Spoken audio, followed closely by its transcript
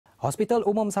Hospital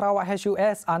Umum Sarawak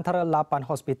HUS antara 8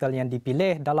 hospital yang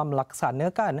dipilih dalam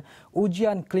melaksanakan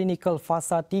ujian klinikal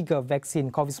fasa 3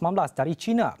 vaksin COVID-19 dari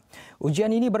China.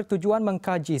 Ujian ini bertujuan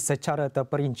mengkaji secara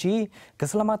terperinci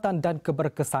keselamatan dan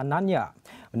keberkesanannya.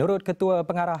 Menurut Ketua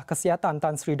Pengarah Kesihatan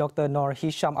Tan Sri Dr. Nur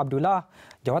Hisham Abdullah,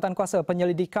 Jawatankuasa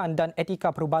Penyelidikan dan Etika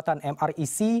Perubatan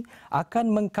MREC akan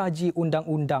mengkaji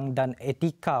undang-undang dan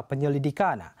etika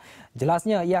penyelidikan.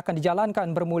 Jelasnya ia akan dijalankan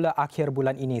bermula akhir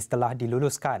bulan ini setelah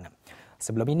diluluskan.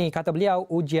 Sebelum ini, kata beliau,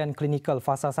 ujian klinikal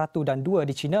fasa 1 dan 2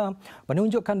 di China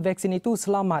menunjukkan vaksin itu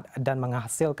selamat dan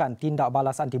menghasilkan tindak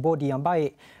balas antibodi yang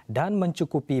baik dan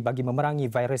mencukupi bagi memerangi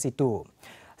virus itu.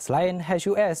 Selain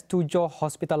HUS, 7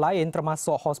 hospital lain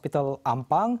termasuk Hospital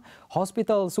Ampang,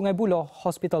 Hospital Sungai Buloh,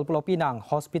 Hospital Pulau Pinang,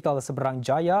 Hospital Seberang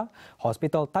Jaya,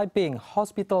 Hospital Taiping,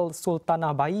 Hospital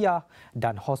Sultanah Bahiyah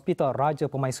dan Hospital Raja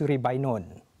Pemaisuri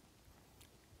Bainun.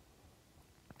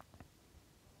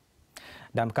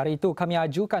 Dan perkara itu kami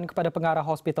ajukan kepada Pengarah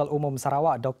Hospital Umum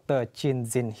Sarawak Dr. Chin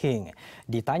Zin Hing.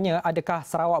 Ditanya adakah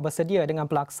Sarawak bersedia dengan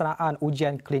pelaksanaan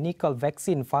ujian klinikal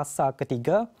vaksin fasa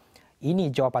ketiga?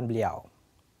 Ini jawapan beliau.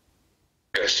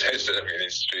 Yes, it's a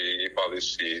ministry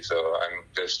policy, so I'm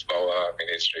just bawa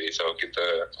ministry, so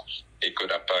kita ikut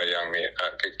apa yang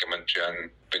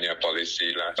kementerian punya polisi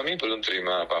lah. Kami belum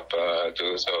terima apa-apa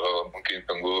tu, so mungkin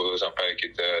tunggu sampai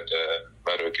kita ada,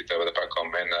 baru kita dapat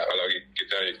komen lah. Kalau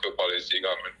kita ikut polisi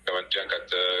kementerian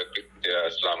kata dia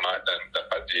selamat dan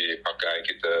dapat dipakai,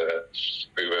 kita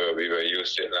we will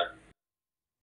use it lah.